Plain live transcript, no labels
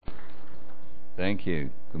Thank you.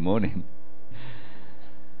 Good morning.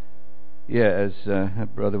 Yeah, as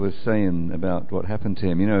brother was saying about what happened to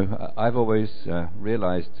him, I've always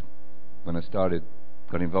realized when I got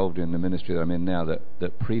involved in the ministry that I'm in now,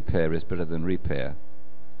 that prepare is better than repair,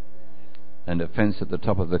 and a fence at the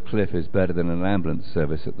top of the cliff is better than an ambulance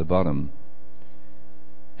service at the bottom.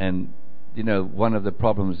 And one of the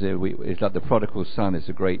problems there is like the prodigal son is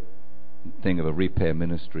a great thing of a repair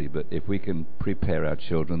ministry, but if we can prepare our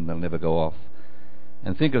children, they'll never go off.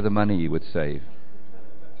 And think of the money you would save.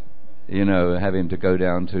 Having to go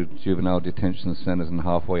down to juvenile detention centers and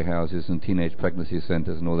halfway houses and teenage pregnancy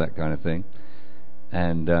centers and all that kind of thing.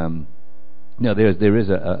 And there is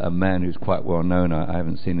a man who's quite well known. I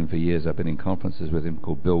haven't seen him for years. I've been in conferences with him,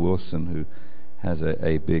 called Bill Wilson, who has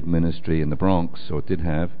a big ministry in the Bronx, or did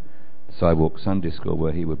have, Sidewalk Sunday School,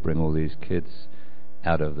 where he would bring all these kids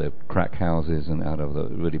out of the crack houses and out of the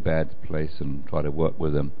really bad place and try to work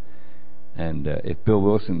with them. And if Bill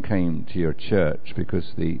Wilson came to your church,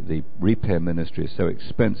 because the repair ministry is so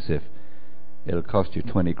expensive, it'll cost you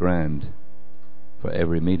 $20,000 for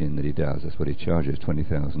every meeting that he does. That's what he charges,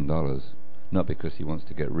 $20,000. Not because he wants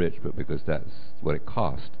to get rich, but because that's what it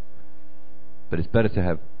costs. But it's better to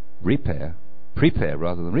have prepare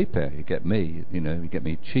rather than repair. You get me, you get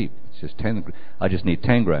me cheap. It's just 10. I just need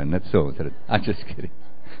 $10,000. That's all. I'm just kidding.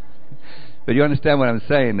 But you understand what I'm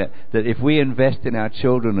saying, that if we invest in our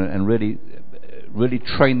children and really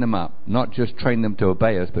train them up, not just train them to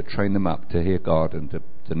obey us, but train them up to hear God and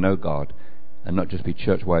to know God, and not just be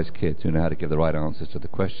church-wise kids who know how to give the right answers to the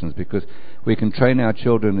questions, because we can train our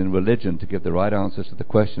children in religion to give the right answers to the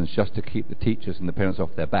questions just to keep the teachers and the parents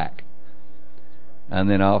off their back. And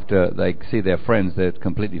then after they see their friends, they're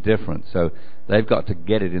completely different. So they've got to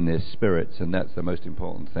get it in their spirits, and that's the most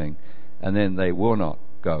important thing. And then they will not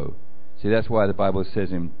go. See, that's why the Bible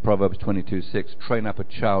says in Proverbs 22:6, train up a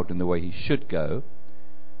child in the way he should go,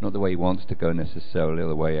 not the way he wants to go necessarily, or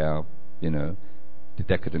the way our, the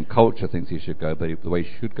decadent culture thinks he should go, but the way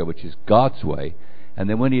he should go, which is God's way. And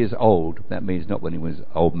then when he is old, that means not when he was an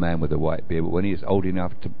old man with a white beard, but when he is old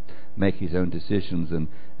enough to make his own decisions and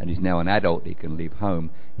he's now an adult, he can leave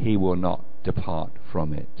home, he will not depart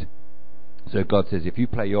from it. So God says, if you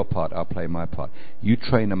play your part, I'll play my part. You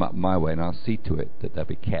train them up my way, and I'll see to it that they'll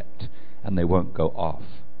be kept, and they won't go off.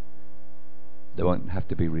 They won't have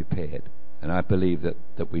to be repaired. And I believe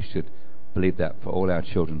that we should believe that for all our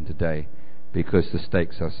children today, because the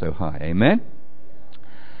stakes are so high. Amen?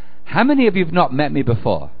 How many of you have not met me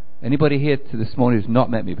before? Anybody here this morning who's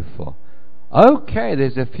not met me before? Okay,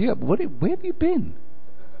 there's a few. Where have you been?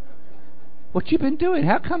 What you been doing?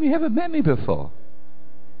 How come you haven't met me before?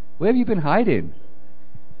 Where have you been hiding?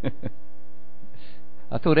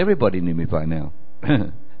 I thought everybody knew me by now.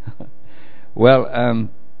 Well,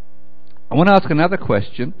 I want to ask another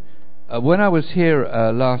question. When I was here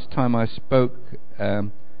last time I spoke,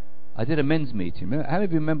 I did a men's meeting. How many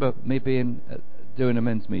of you remember me doing a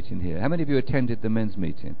men's meeting here? How many of you attended the men's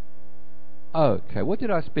meeting? Okay, what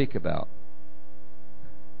did I speak about?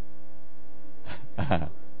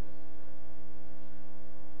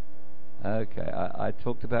 Okay, I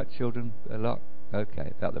talked about children a lot.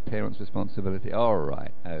 Okay, about the parents' responsibility. All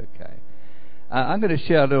right, okay. I'm going to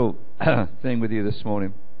share a little thing with you this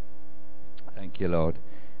morning. Thank you, Lord.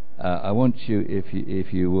 I want you,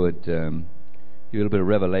 if you would, give a little bit of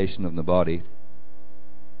revelation of the body.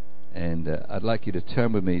 And I'd like you to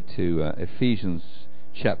turn with me to Ephesians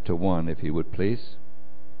chapter 1, if you would, please.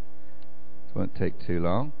 It won't take too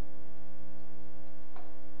long.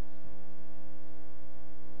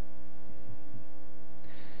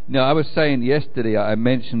 Now, I was saying yesterday, I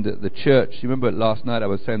mentioned that the church, you remember last night I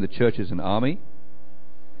was saying the church is an army?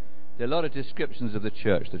 There are a lot of descriptions of the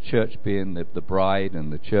church being the bride,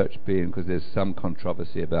 and the church being, because there's some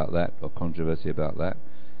controversy about that.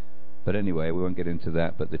 But anyway, we won't get into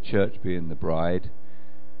that. But the church being the bride,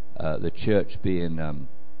 the church being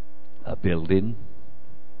a building,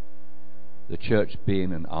 the church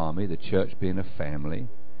being an army, the church being a family.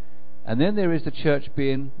 And then there is the church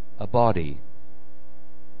being a body.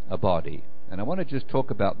 A body. And I want to just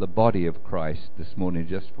talk about the body of Christ this morning,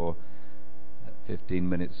 just for 15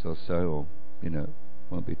 minutes or so, or,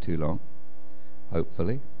 won't be too long,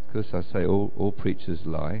 hopefully. Because I say all preachers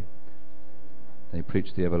lie. They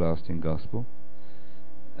preach the everlasting gospel.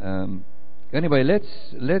 Anyway,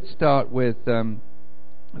 let's start with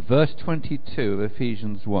verse 22 of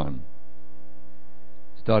Ephesians 1.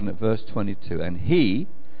 Starting at verse 22. And he,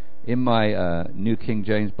 in my New King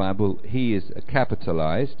James Bible, he is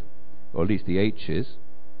capitalized, or at least the H is.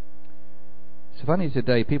 It's funny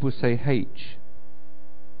today, people say H,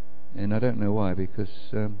 and I don't know why, because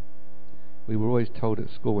We were always told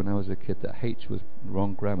at school when I was a kid that H was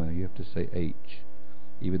wrong grammar. You have to say H.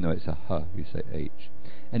 Even though it's a H, you say H.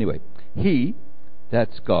 Anyway, He,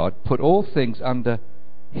 that's God, put all things under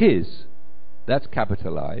His, that's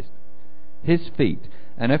capitalized, His feet.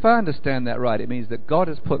 And if I understand that right, it means that God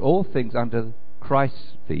has put all things under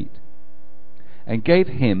Christ's feet and gave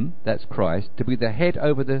Him, that's Christ, to be the head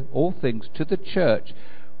over all things to the church,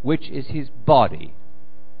 which is His body,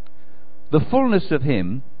 the fullness of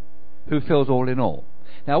Him who fills all in all.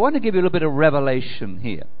 Now I want to give you a little bit of revelation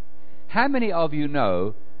here. How many of you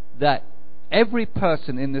know that every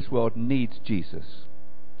person in this world needs Jesus?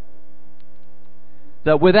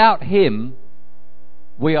 That without Him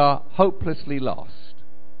we are hopelessly lost.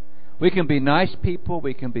 We can be nice people,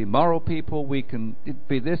 we can be moral people, we can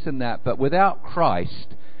be this and that, but without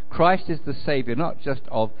Christ, Christ is the Savior not just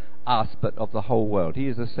of us but of the whole world. He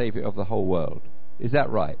is the Savior of the whole world. Is that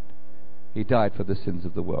right? He died for the sins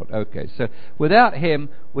of the world. Okay, so without Him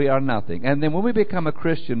we are nothing. And then when we become a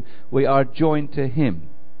Christian, we are joined to Him.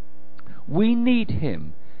 We need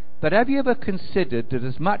Him. But have you ever considered that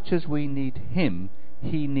as much as we need Him,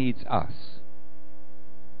 He needs us?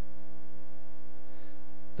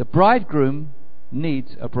 The bridegroom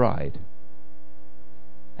needs a bride.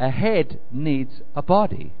 A head needs a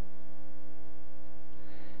body.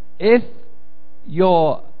 If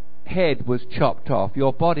your head was chopped off,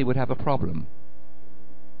 your body would have a problem.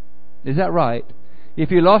 Is that right?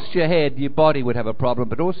 If you lost your head, your body would have a problem,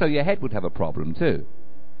 but also your head would have a problem too.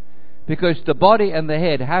 Because the body and the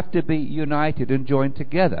head have to be united and joined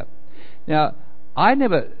together. Now, I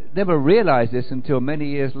never realized this until many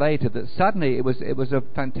years later, that suddenly it was a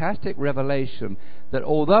fantastic revelation that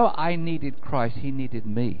although I needed Christ, He needed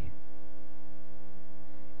me.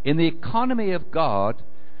 In the economy of God,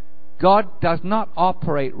 God does not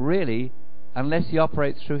operate really unless He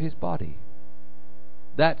operates through His body.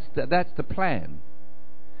 That's the plan.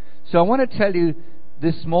 So I want to tell you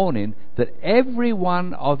this morning that every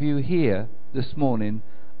one of you here this morning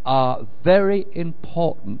are very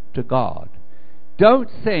important to God. Don't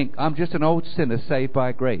think I'm just an old sinner saved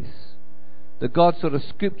by grace. That God sort of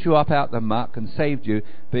scooped you up out the muck and saved you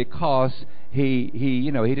because He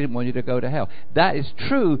didn't want you to go to hell. That is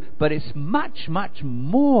true, but it's much, much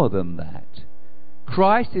more than that.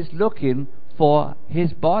 Christ is looking for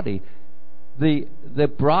His body. The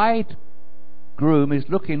bridegroom is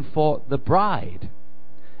looking for the bride.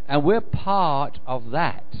 And we're part of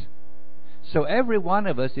that. So every one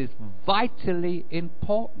of us is vitally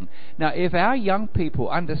important. Now, if our young people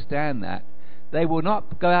understand that, they will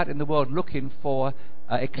not go out in the world looking for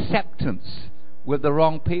acceptance with the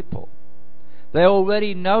wrong people. They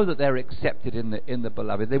already know that they're accepted in the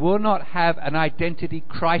beloved. They will not have an identity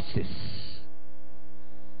crisis.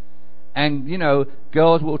 And,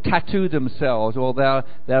 girls will tattoo themselves, or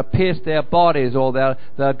they'll pierce their bodies, or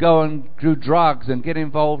they'll go and do drugs and get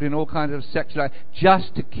involved in all kinds of sexual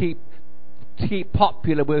just to keep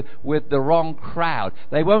popular with the wrong crowd.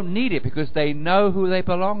 They won't need it because they know who they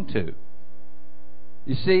belong to.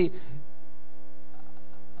 You see,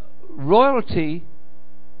 royalty,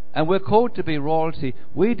 and we're called to be royalty,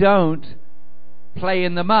 we don't play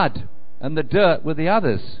in the mud and the dirt with the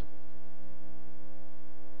others.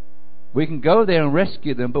 We can go there and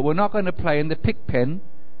rescue them, but we're not going to play in the pig pen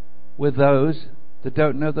with those that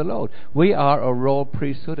don't know the Lord. We are a royal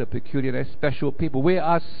priesthood, a peculiar, special people. We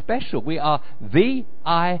are special. We are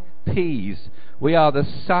VIPs. We are the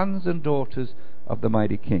sons and daughters of the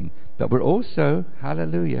mighty King. But we're also,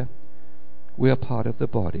 hallelujah, we are part of the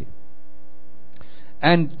body.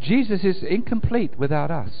 And Jesus is incomplete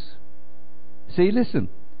without us. See, listen,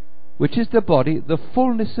 which is the body, the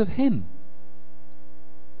fullness of Him,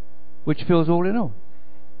 which fills all in all.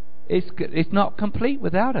 It's not complete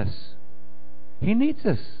without us. He needs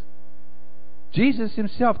us. Jesus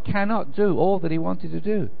Himself cannot do all that He wanted to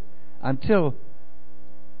do until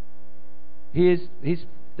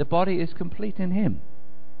the body is complete in Him.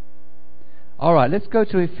 All right, let's go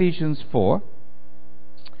to Ephesians 4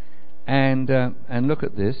 and look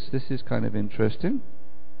at this. This is kind of interesting.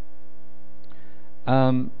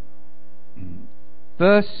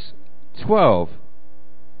 Verse 12.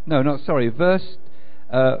 No, not sorry. Verse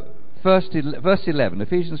 11.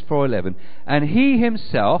 Ephesians 4:11. And He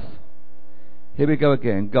Himself, here we go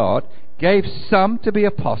again, God, gave some to be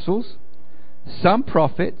apostles, some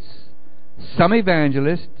prophets, some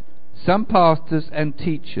evangelists, some pastors and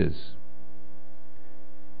teachers,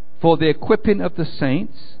 for the equipping of the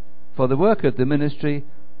saints, for the work of the ministry,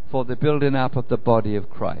 for the building up of the body of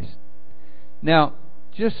Christ. Now,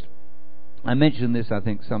 I mentioned this, I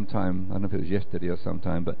think, sometime, I don't know if it was yesterday or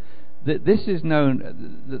sometime, but this is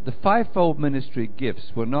known, the fivefold ministry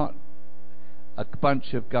gifts were not a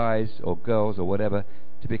bunch of guys or girls or whatever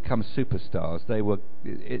to become superstars.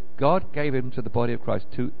 God gave him to the body of Christ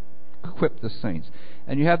to equip the saints.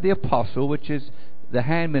 And you have the apostle, which is the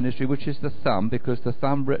hand ministry, which is the thumb, because the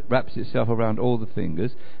thumb wraps itself around all the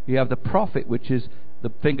fingers. You have the prophet, which is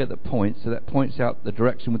the finger that points, so that points out the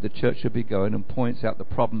direction where the church should be going and points out the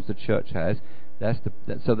problems the church has. Those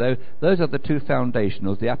are the two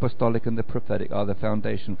foundationals. The apostolic and the prophetic are the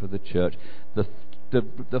foundation for the church.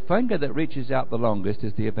 The finger that reaches out the longest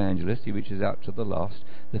is the evangelist. He reaches out to the lost.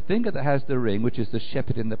 The finger that has the ring, which is the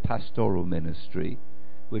shepherd in the pastoral ministry,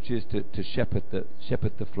 which is to shepherd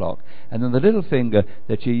the flock. And then the little finger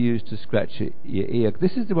that you use to scratch your ear.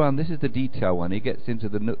 This is the detail one. He gets into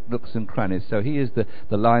the nooks and crannies. So he is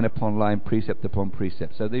the line upon line, precept upon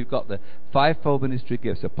precept. So they've got the fivefold ministry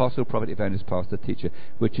gifts: apostle, prophet, evangelist, pastor, teacher,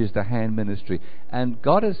 which is the hand ministry. And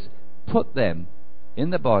God has put them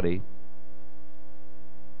in the body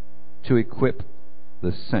to equip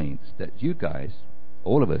the saints, that you guys,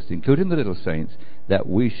 all of us, including the little saints, that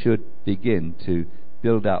we should begin to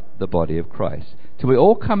build up the body of Christ, till we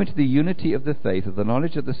all come into the unity of the faith, of the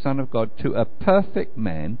knowledge of the Son of God, to a perfect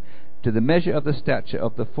man, to the measure of the stature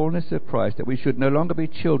of the fullness of Christ, that we should no longer be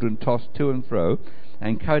children tossed to and fro,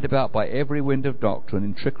 and carried about by every wind of doctrine,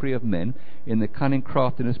 in trickery of men, in the cunning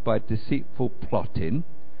craftiness by deceitful plotting.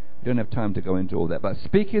 We don't have time to go into all that, but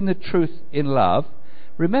speaking the truth in love.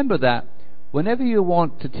 Remember that whenever you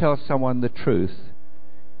want to tell someone the truth,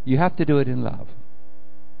 you have to do it in love.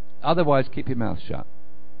 Otherwise, keep your mouth shut.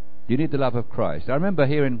 You need the love of Christ. I remember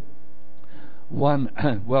hearing one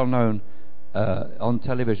well-known on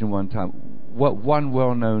television one time, one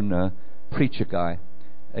well-known preacher guy.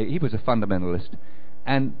 He was a fundamentalist,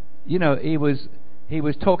 and he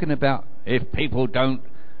was talking about if people don't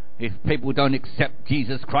accept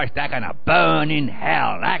Jesus Christ, they're going to burn in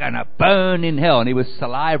hell. They're going to burn in hell. And he was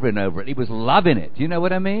salivating over it. He was loving it. Do you know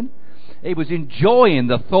what I mean? He was enjoying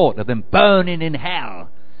the thought of them burning in hell.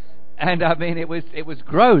 And I mean, it was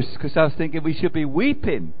gross, because I was thinking we should be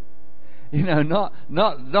weeping. Not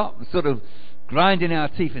sort of grinding our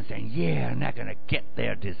teeth and saying, yeah, and they're going to get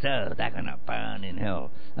their dessert. They're going to burn in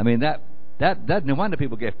hell. I mean, that no wonder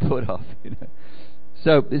people get put off.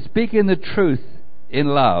 So, speaking the truth in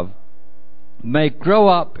love may grow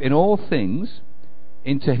up in all things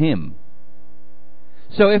into Him.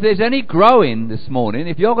 So if there's any growing this morning,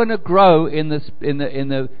 if you're going to grow in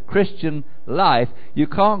the Christian life, you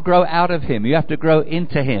can't grow out of Him. You have to grow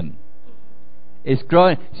into Him. It's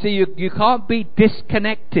growing. See, you can't be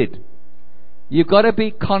disconnected. You've got to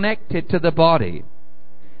be connected to the body.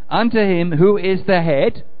 Unto Him who is the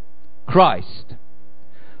head, Christ,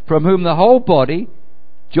 from whom the whole body,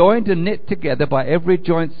 joined and knit together by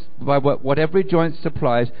what every joint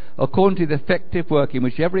supplies, according to the effective work in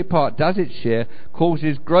which every part does its share,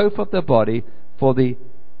 causes growth of the body for the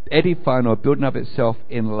edifying or building of itself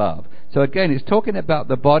in love. So again, it's talking about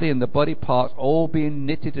the body and the body parts all being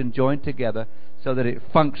knitted and joined together so that it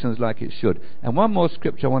functions like it should. And one more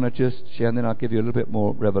scripture I want to just share, and then I'll give you a little bit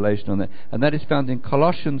more revelation on that. And that is found in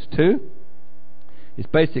Colossians 2. It's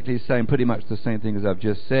basically saying pretty much the same thing as I've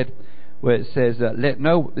just said, where it says,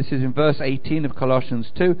 this is in verse 18 of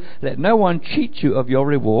Colossians 2, let no one cheat you of your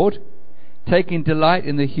reward, taking delight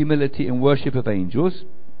in the humility and worship of angels.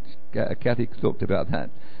 Kathy talked about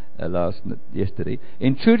that yesterday.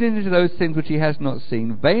 Intruding into those things which he has not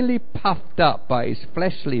seen, vainly puffed up by his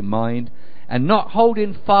fleshly mind, and not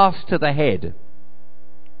holding fast to the head,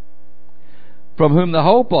 from whom the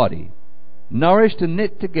whole body, nourished and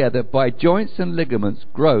knit together by joints and ligaments,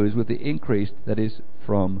 grows with the increase that is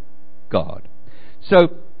from God.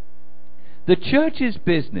 So, the church's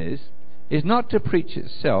business is not to preach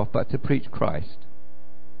itself, but to preach Christ.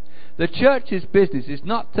 The church's business is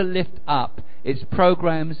not to lift up its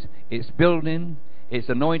programs, its building, its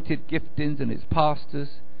anointed giftings and its pastors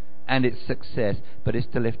and its success, but it's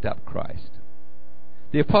to lift up Christ.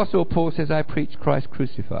 The Apostle Paul says, I preach Christ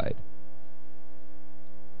crucified.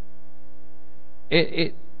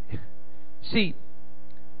 See,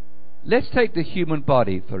 let's take the human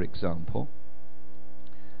body, for example.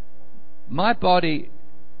 My body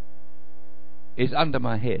is under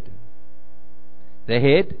my head. The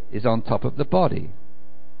head is on top of the body.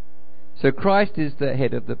 So Christ is the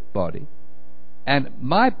head of the body. And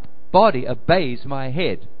my body obeys my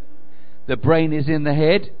head. The brain is in the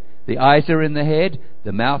head. The eyes are in the head.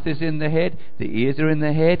 The mouth is in the head. The ears are in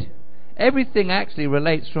the head. Everything actually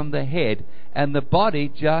relates from the head. And the body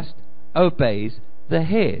just obeys the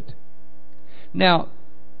head. Now,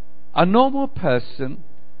 a normal person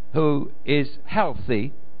who is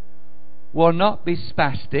healthy will not be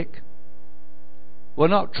spastic, will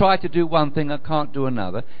not try to do one thing and can't do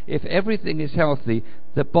another. If everything is healthy,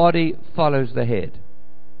 the body follows the head.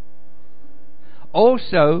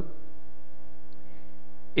 Also,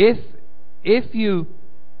 if you...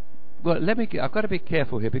 Well, I've got to be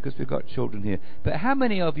careful here because we've got children here. But how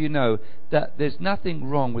many of you know that there's nothing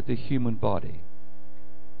wrong with the human body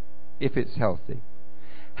if it's healthy?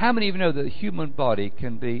 How many of you know that the human body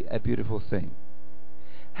can be a beautiful thing?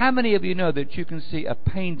 How many of you know that you can see a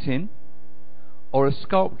painting or a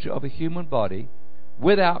sculpture of a human body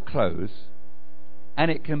without clothes and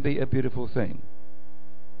it can be a beautiful thing?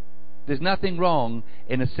 There's nothing wrong,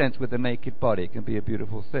 in a sense, with a naked body. It can be a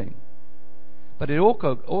beautiful thing. But it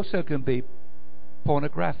also can be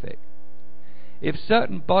pornographic. If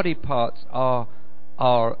certain body parts are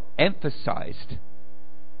emphasized,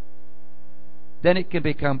 then it can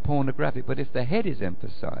become pornographic. But if the head is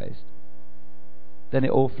emphasized, then it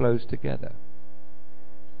all flows together.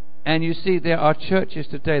 And you see, there are churches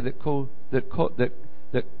today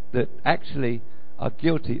that actually are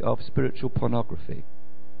guilty of spiritual pornography,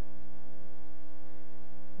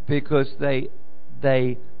 because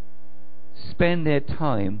they spend their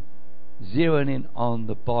time zeroing in on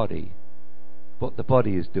the body, what the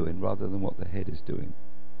body is doing, rather than what the head is doing.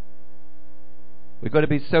 We've got to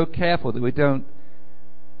be so careful that we don't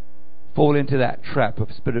fall into that trap of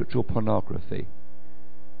spiritual pornography.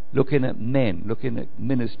 Looking at men, looking at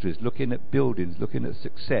ministries, looking at buildings, looking at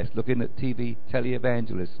success, looking at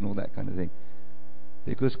televangelists and all that kind of thing.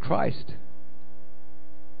 Because Christ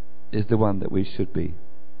is the one that we should be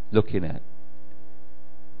looking at.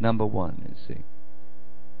 Number one, you see.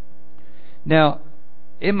 Now,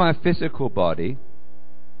 in my physical body,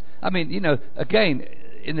 again,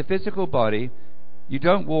 in the physical body, you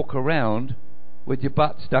don't walk around with your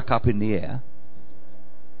butt stuck up in the air.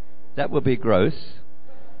 That would be gross.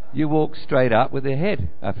 You walk straight up with your head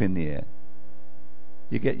up in the air.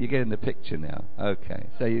 You get in the picture now. Okay,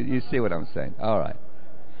 so you see what I'm saying. All right.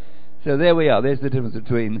 So there we are. There's the difference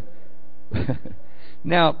between...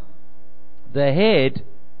 Now, the head...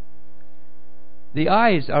 The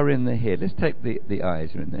eyes are in the head. Let's take the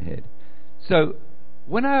eyes are in the head. So,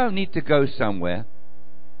 when I need to go somewhere,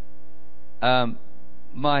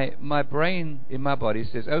 my brain in my body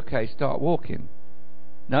says, okay, start walking.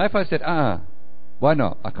 Now, if I said, why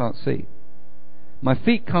not? I can't see. My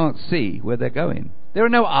feet can't see where they're going. There are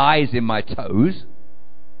no eyes in my toes.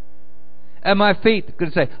 And my feet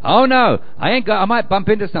could say, oh no, I might bump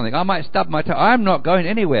into something. I might stub my toe. I'm not going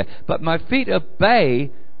anywhere. But my feet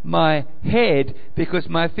obey my head because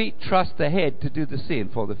my feet trust the head to do the seeing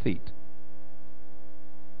for the feet.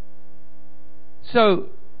 So,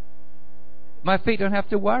 my feet don't have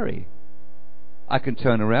to worry. I can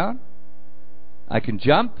turn around. I can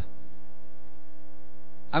jump.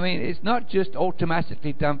 It's not just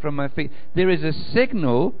automatically done from my feet. There is a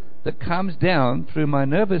signal that comes down through my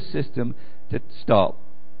nervous system to stop,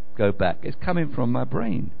 go back. It's coming from my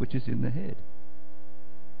brain, which is in the head.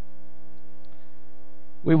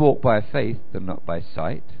 We walk by faith and not by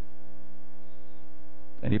sight.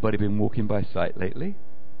 Anybody been walking by sight lately?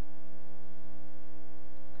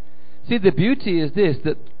 See, the beauty is this,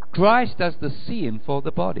 that Christ does the seeing for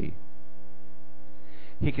the body.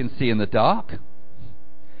 He can see in the dark.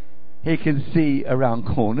 He can see around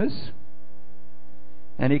corners.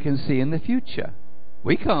 And he can see in the future.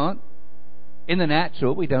 We can't. In the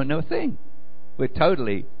natural, we don't know a thing. We're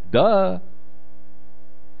totally duh.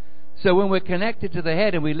 So when we're connected to the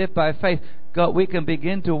head and we live by faith, God, we can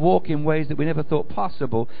begin to walk in ways that we never thought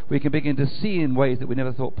possible. We can begin to see in ways that we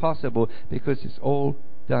never thought possible, because it's all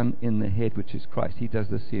done in the head, which is Christ. He does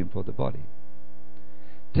the seeing for the body.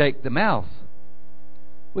 Take the mouth.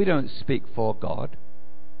 We don't speak for God.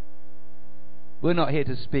 We're not here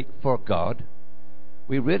to speak for God.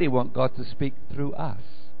 We really want God to speak through us.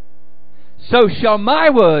 So shall my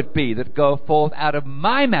word be that goeth forth out of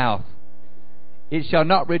my mouth. It shall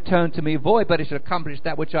not return to me void, but it shall accomplish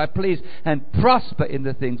that which I please, and prosper in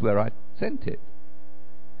the things where I sent it.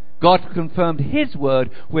 God confirmed His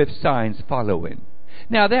word with signs following.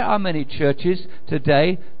 Now, there are many churches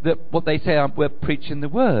today that what they say we're preaching the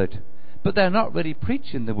word, but they're not really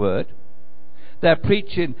preaching the word. They're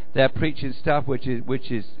preaching stuff which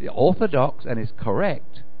is orthodox and is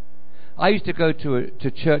correct. I used to go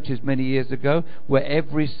to churches many years ago where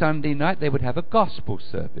every Sunday night they would have a gospel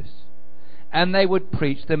service. And they would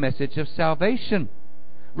preach the message of salvation,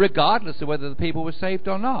 regardless of whether the people were saved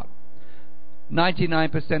or not.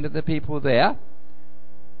 99% of the people there,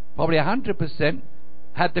 probably 100%,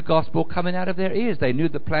 had the gospel coming out of their ears. They knew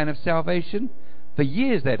the plan of salvation. For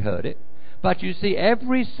years they'd heard it. But you see,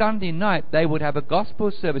 every Sunday night they would have a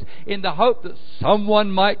gospel service in the hope that someone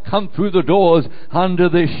might come through the doors under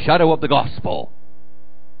the shadow of the gospel.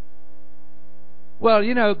 Well,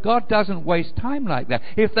 you know, God doesn't waste time like that.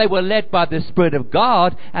 If they were led by the Spirit of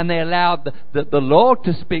God and they allowed the Lord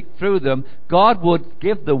to speak through them, God would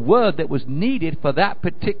give the word that was needed for that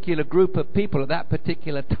particular group of people at that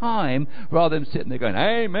particular time, rather than sitting there going,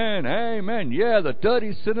 amen, amen, yeah, the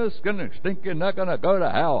dirty sinner's stinking, they're going to go to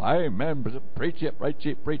hell, amen, preach it, preach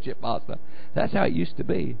it, preach it, pastor. That's how it used to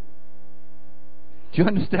be. Do you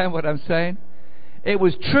understand what I'm saying? It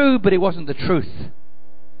was true, but it wasn't the truth.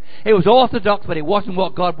 It was orthodox, but it wasn't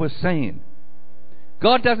what God was saying.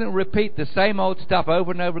 God doesn't repeat the same old stuff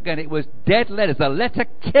over and over again. It was dead letters. The letter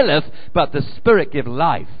killeth, but the Spirit gives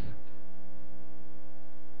life.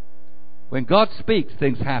 When God speaks,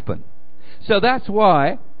 things happen. So that's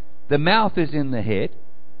why the mouth is in the head.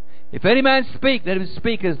 If any man speak, let him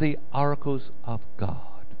speak as the oracles of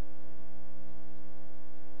God.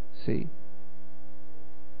 See?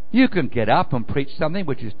 You can get up and preach something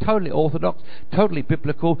which is totally orthodox, totally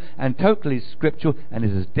biblical, and totally scriptural, and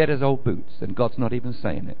is as dead as old boots, and God's not even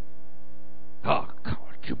saying it. Oh, God,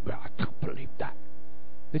 I can't believe that.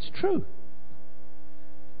 It's true.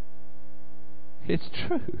 It's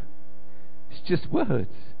true. It's just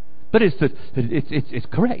words. But it's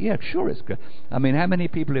correct. Yeah, sure it's correct. I mean, how many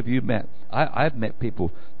people have you met? I've met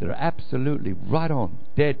people that are absolutely right on,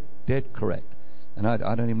 dead correct. And I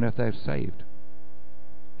don't even know if they're saved.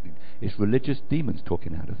 It's religious demons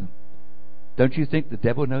talking out of them. Don't you think the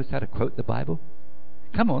devil knows how to quote the Bible?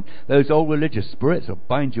 Come on, those old religious spirits will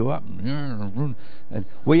bind you up. And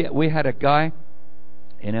we had a guy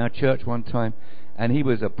in our church one time, and he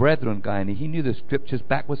was a brethren guy, and he knew the scriptures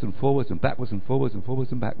backwards and forwards and backwards and forwards and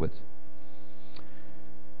forwards and backwards.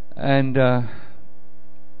 And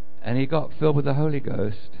he got filled with the Holy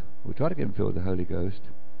Ghost. We tried to get him filled with the Holy Ghost,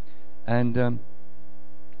 and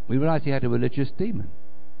we realized he had a religious demon.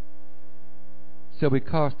 So we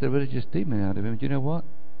cast the religious demon out of him. Do you know what?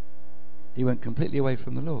 He went completely away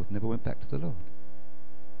from the Lord. Never went back to the Lord.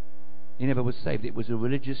 He never was saved. It was a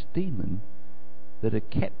religious demon that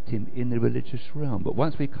had kept him in the religious realm. But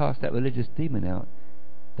once we cast that religious demon out,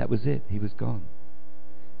 that was it. He was gone.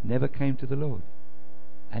 Never came to the Lord.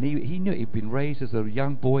 And he knew it. He'd been raised as a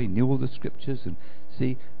young boy. He knew all the scriptures. And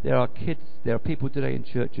see, there are kids, there are people today in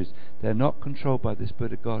churches. They're not controlled by the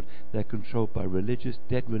Spirit of God. They're controlled by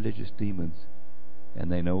dead religious demons. And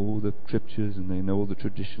they know all the scriptures and they know all the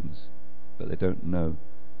traditions, but they don't know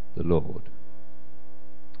the Lord.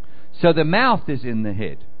 So the mouth is in the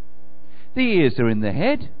head. The ears are in the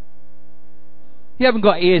head. You haven't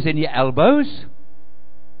got ears in your elbows.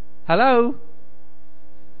 Hello?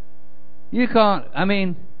 You can't,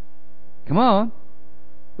 come on.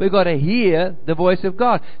 We've got to hear the voice of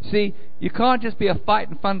God. See, you can't just be a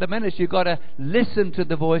fighting fundamentalist. You've got to listen to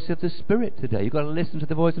the voice of the Spirit today. You've got to listen to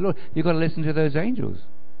the voice of the Lord. You've got to listen to those angels.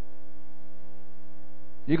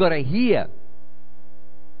 You've got to hear.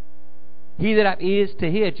 He that hath ears to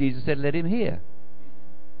hear, Jesus said, let him hear.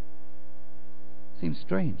 Seems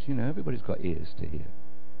strange, everybody's got ears to hear.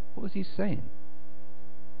 What was he saying?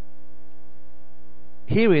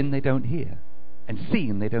 Hearing they don't hear, and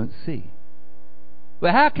seeing they don't see.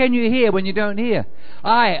 Well, how can you hear when you don't hear?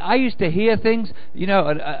 I used to hear things, this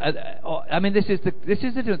is the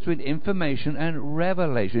difference between information and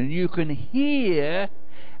revelation. You can hear,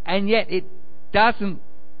 and yet it doesn't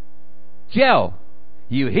gel.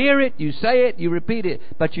 You hear it, you say it, you repeat it,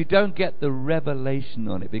 but you don't get the revelation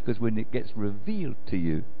on it, because when it gets revealed to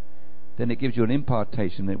you, then it gives you an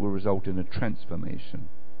impartation that will result in a transformation.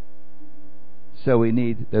 So we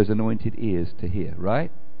need those anointed ears to hear,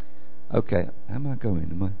 right? Okay, how am I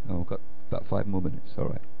going? I've got about 5 more minutes. All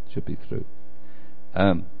right, should be through.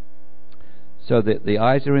 So the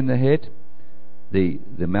eyes are in the head, the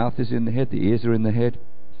mouth is in the head, the ears are in the head,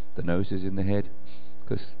 the nose is in the head,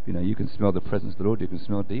 because you can smell the presence of the Lord. You can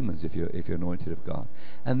smell demons if you're anointed of God.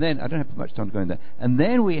 And then I don't have much time to go into that. And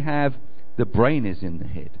then we have the brain is in the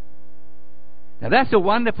head. Now that's a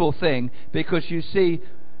wonderful thing, because you see,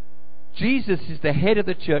 Jesus is the head of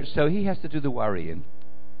the church, so he has to do the worrying.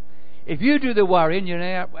 If you do the worrying, you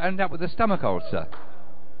end up with a stomach ulcer.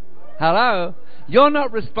 Hello? You're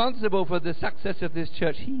not responsible for the success of this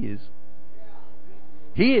church. He is.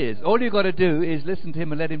 He is. All you've got to do is listen to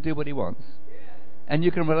him and let him do what he wants. And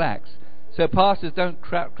you can relax. So pastors don't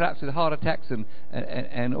collapse with heart attacks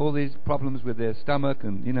and all these problems with their stomach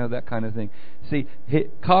and that kind of thing. See,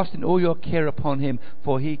 casting all your care upon him,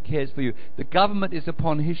 for he cares for you. The government is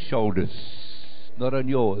upon his shoulders, not on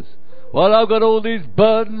yours. Well, I've got all these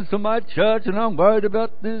burdens for my church and I'm worried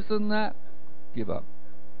about this and that. Give up.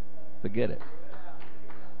 Forget it.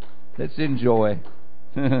 Let's enjoy.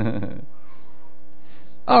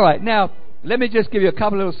 All right, now, let me just give you a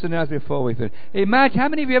couple of little scenarios before we finish. Imagine, how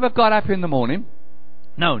many of you ever got up in the morning?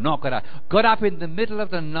 No, not got up. Got up in the middle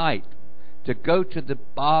of the night to go to the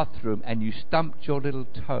bathroom and you stumped your little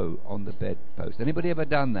toe on the bedpost. Anybody ever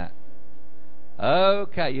done that?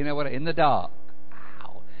 Okay, you know what? In the dark.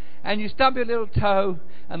 Ow. And you stump your little toe,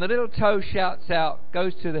 and the little toe shouts out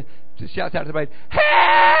to the bed,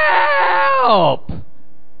 "Help!"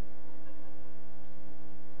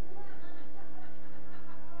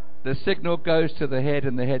 The signal goes to the head,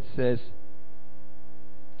 and the head says,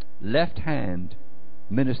 "Left hand,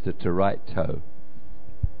 minister to right toe."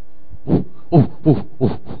 Ooh, ooh, ooh,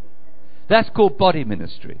 ooh. That's called body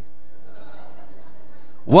ministry.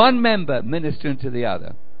 One member ministering to the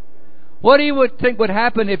other. What do you would think would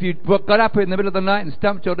happen if you got up in the middle of the night and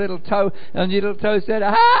stumped your little toe, and your little toe said,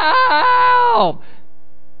 "Help!"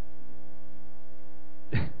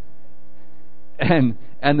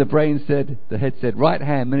 And the brain said, the head said, "Right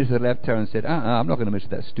hand, minister the left toe," and said, "I'm not going to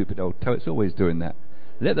minister that stupid old toe. It's always doing that.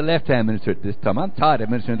 Let the left hand minister it this time. I'm tired of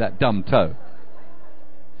ministering that dumb toe."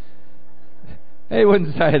 He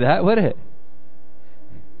wouldn't say that, would it?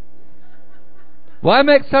 Why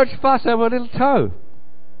make such fuss over a little toe?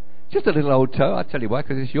 Just a little old toe. I'll tell you why,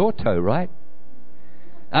 because it's your toe, right?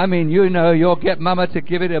 I mean, you'll get mama to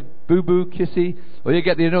give it a boo-boo kissy, or you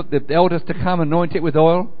get the elders to come anoint it with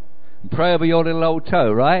oil and pray over your little old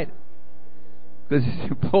toe, right? Because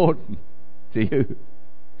it's important to you.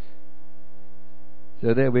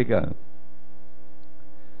 So there we go.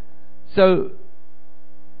 So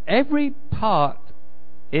every part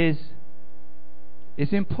is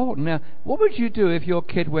important. Now, what would you do if your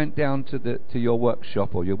kid went down to your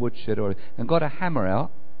workshop or your woodshed and got a hammer out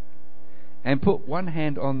and put one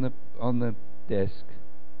hand on the desk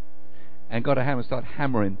and got a hammer and started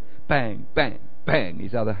hammering, bang, bang, bang,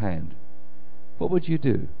 his other hand? What would you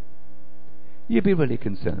do? You'd be really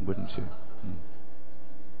concerned, wouldn't you?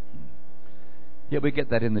 Yeah, we get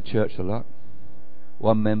that in the church a lot.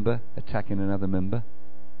 One member attacking another member.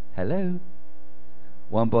 Hello?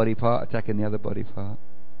 One body part attacking the other body part.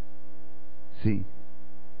 See?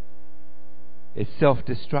 It's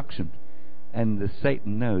self-destruction. And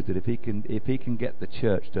Satan knows that if he can get the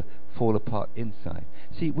church to fall apart inside.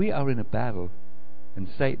 See, we are in a battle, and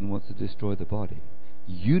Satan wants to destroy the body.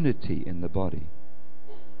 Unity in the body.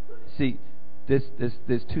 See,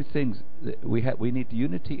 there's two things that we have. We need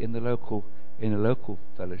unity in a local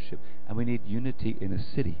fellowship, and we need unity in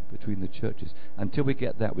a city between the churches. Until we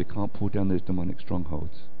get that, we can't pull down those demonic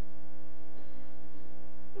strongholds.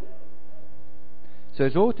 So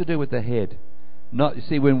it's all to do with the head. Not, you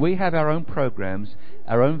see, when we have our own programs,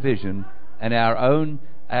 our own vision, and our own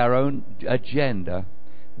agenda,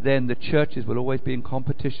 then the churches will always be in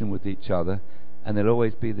competition with each other, and there'll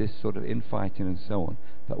always be this sort of infighting and so on.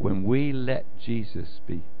 But when we let Jesus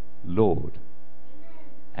be Lord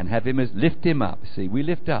and have him lift him up, see, we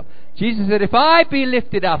lift up. Jesus said, "If I be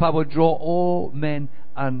lifted up, I will draw all men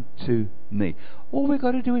unto me." All we've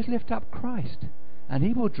got to do is lift up Christ, and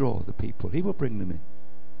he will draw the people. He will bring them in.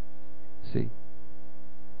 See?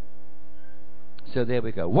 So there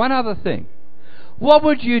we go. One other thing. What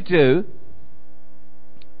would you do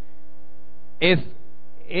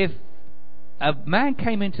if a man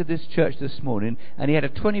came into this church this morning and he had a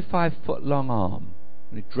 25-foot long arm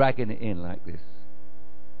and he's dragging it in like this?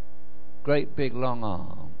 Great big long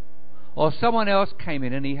arm. Or someone else came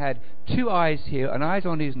in and he had two eyes here, and eyes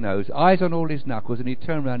on his nose, eyes on all his knuckles, and he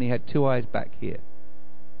turned around and he had two eyes back here.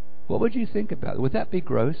 What would you think about it? Would that be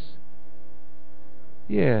gross?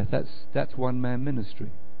 Yeah, that's one-man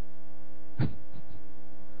ministry.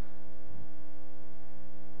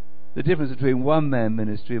 The difference between one-man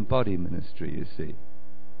ministry and body ministry, you see.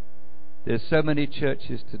 There's so many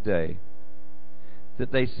churches today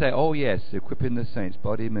that they say, "Oh yes, equipping the saints,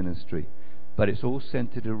 body ministry," but it's all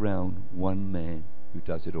centered around one man who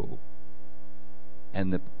does it all.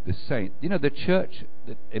 And the saint, the church,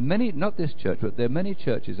 in many, not this church, but there are many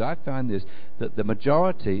churches, I find this, that the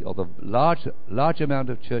majority or the large amount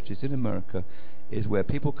of churches in America is where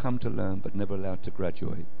people come to learn but never allowed to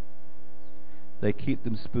graduate. They keep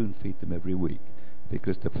them, spoon-feed them every week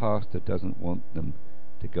because the pastor doesn't want them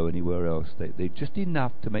to go anywhere else. They're just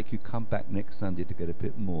enough to make you come back next Sunday to get a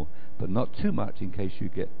bit more, but not too much in case you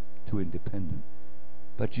get too independent.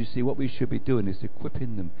 But you see, what we should be doing is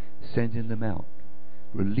equipping them, sending them out,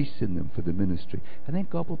 releasing them for the ministry, and then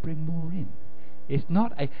God will bring more in. It's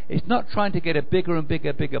not trying to get a bigger and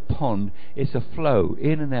bigger pond. It's a flow,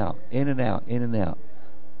 in and out, in and out, in and out.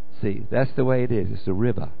 See, that's the way it is. It's a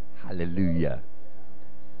river. Hallelujah.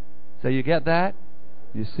 So you get that?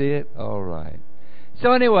 You see it? All right.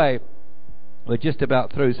 So anyway, we're just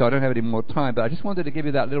about through, so I don't have any more time, but I just wanted to give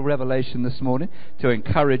you that little revelation this morning to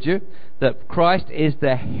encourage you that Christ is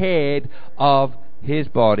the head of his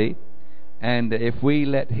body, and if we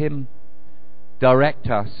let him direct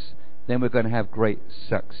us, then we're going to have great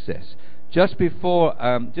success. Just before,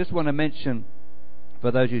 just want to mention,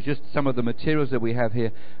 for those of you, just some of the materials that we have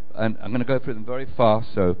here, and I'm going to go through them very fast,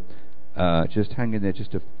 so just hang in there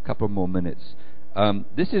just a couple more minutes.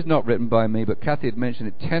 This is not written by me, but Kathy had mentioned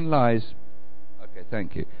it, 10 Lies. Okay,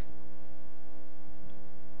 thank you.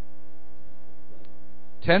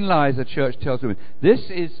 10 Lies the Church Tells Women. This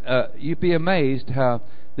is, you'd be amazed how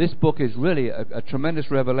this book is really a tremendous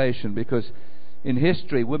revelation, because in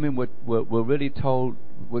history, women were really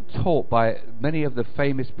taught by many of the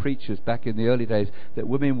famous preachers back in the early days that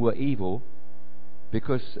women were evil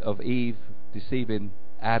because of Eve deceiving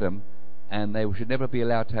Adam, and they should never be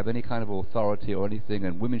allowed to have any kind of authority or anything,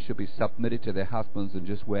 and women should be submitted to their husbands and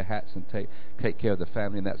just wear hats and take care of the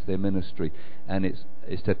family, and that's their ministry. And it's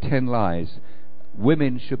the 10 lies.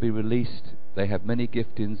 Women should be released. They have many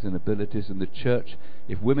giftings and abilities in the church.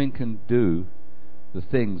 If women can do the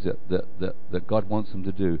things that God wants them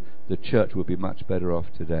to do, the church will be much better off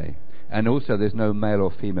today. And also, there's no male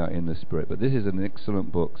or female in the Spirit. But this is an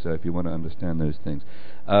excellent book, so if you want to understand those things.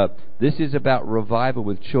 This is about revival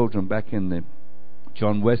with children back in the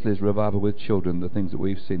John Wesley's revival with children, the things that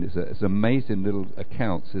we've seen. It's amazing little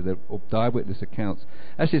accounts. They're eyewitness accounts.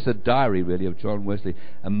 Actually, it's a diary, really, of John Wesley.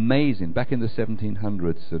 Amazing. Back in the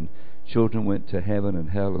 1700s, and children went to heaven and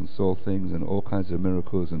hell and saw things and all kinds of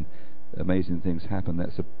miracles and amazing things happen.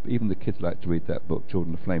 Even the kids like to read that book,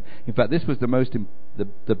 Children of Flame. In fact, this was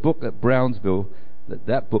the book at Brownsville.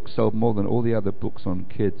 That book sold more than all the other books on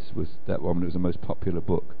kids. Was that one? It was the most popular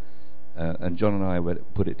book. And John and I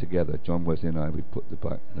put it together. John Wesley and I, we put the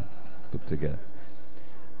book together.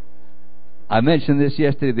 I mentioned this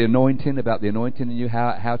yesterday, the anointing, about the anointing in you,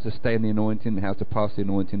 how to stay in the anointing, how to pass the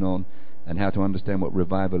anointing on, and how to understand what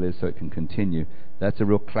revival is so it can continue. That's a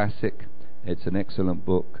real classic. It's an excellent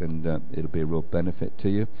book, and it'll be a real benefit to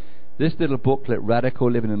you. This little booklet, Radical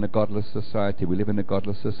Living in a Godless Society. We live in a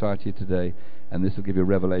godless society today, and this will give you a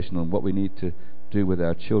revelation on what we need to do with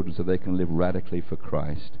our children so they can live radically for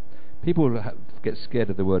Christ. People get scared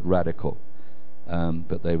of the word radical,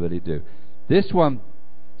 but they really do. This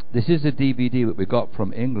is a DVD that we got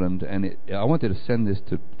from England, and I wanted to send this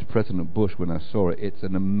to President Bush when I saw it. It's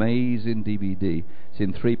an amazing DVD. It's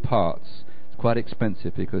in 3 parts. It's quite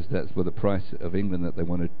expensive because that's for the price of England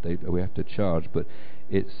that we have to charge. But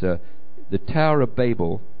it's the Tower of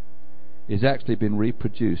Babel is actually been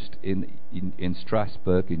reproduced in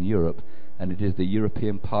Strasbourg in Europe, and it is the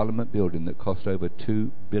European Parliament building that cost over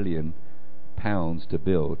 £2 billion to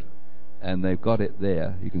build. And they've got it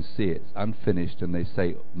there. You can see it's unfinished, and they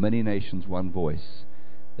say many nations, one voice.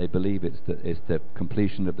 They believe it's the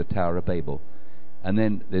completion of the Tower of Babel. And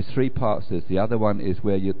then there's 3 parts. There's the other one is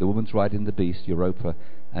where the woman's riding the beast, Europa,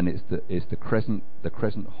 and it's the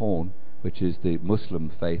crescent horn, which is the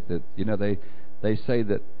Muslim faith. That they say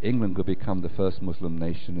that England could become the first Muslim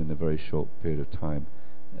nation in a very short period of time.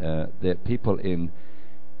 That people in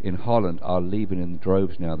Holland are leaving in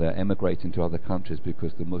droves now. They're emigrating to other countries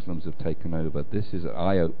because the Muslims have taken over. This is an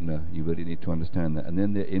eye-opener. You really need to understand that. And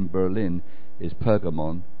then in Berlin is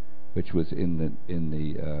Pergamon, which was in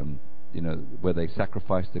the where they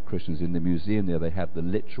sacrificed the Christians. In the museum there, they have the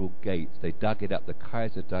literal gates. They dug it up. The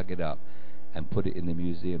Kaiser dug it up and put it in the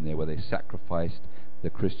museum there, where they sacrificed the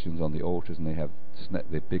Christians on the altars, and they have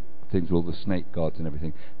the big things with all the snake gods and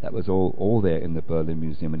everything. That was all there in the Berlin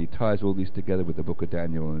Museum, and he ties all these together with the book of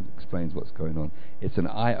Daniel and explains what's going on. It's an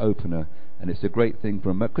eye-opener, and it's a great thing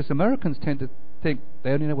for because Americans tend to think they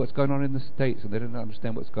only know what's going on in the States, and they don't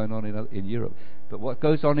understand what's going on in Europe. But what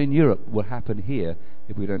goes on in Europe will happen here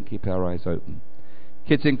if we don't keep our eyes open.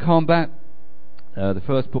 Kids in Combat, the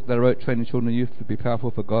first book that I wrote, Training Children and Youth to be Powerful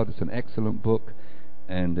for God. It's an excellent book.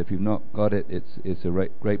 And if you've not got it, it's a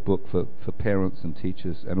great book for parents and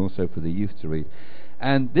teachers, and also for the youth to read.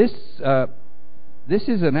 And this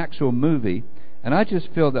is an actual movie, and I just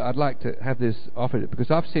feel that I'd like to have this offered,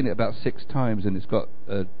 because I've seen it about 6 times, and it's got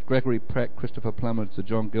Gregory Peck, Christopher Plummer, Sir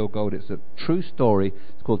John Gilgold. It's a true story.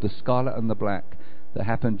 It's called The Scarlet and the Black, that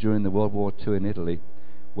happened during the World War II in Italy,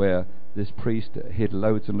 where this priest hid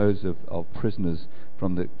loads and loads of prisoners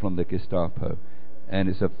from the Gestapo. And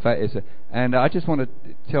and I just want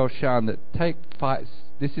to tell Sharon that take 5.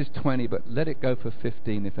 This is 20, but let it go for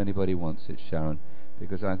 15 if anybody wants it, Sharon,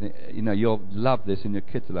 because I think you'll love this and your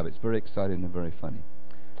kids will love it. It's very exciting and very funny.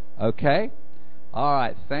 Okay, all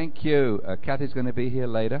right. Thank you. Kathy's going to be here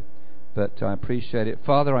later, but I appreciate it.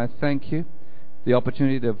 Father, I thank you the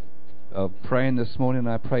opportunity of praying this morning.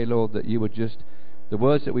 I pray, Lord, that you would just, the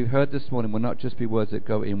words that we've heard this morning will not just be words that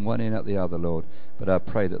go in one ear and out the other, Lord, but I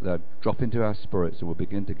pray that they'll drop into our spirits and we'll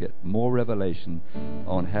begin to get more revelation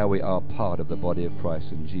on how we are part of the body of Christ,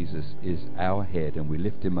 and Jesus is our head, and we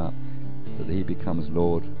lift him up so that he becomes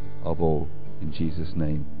Lord of all. In Jesus'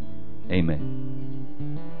 name, amen.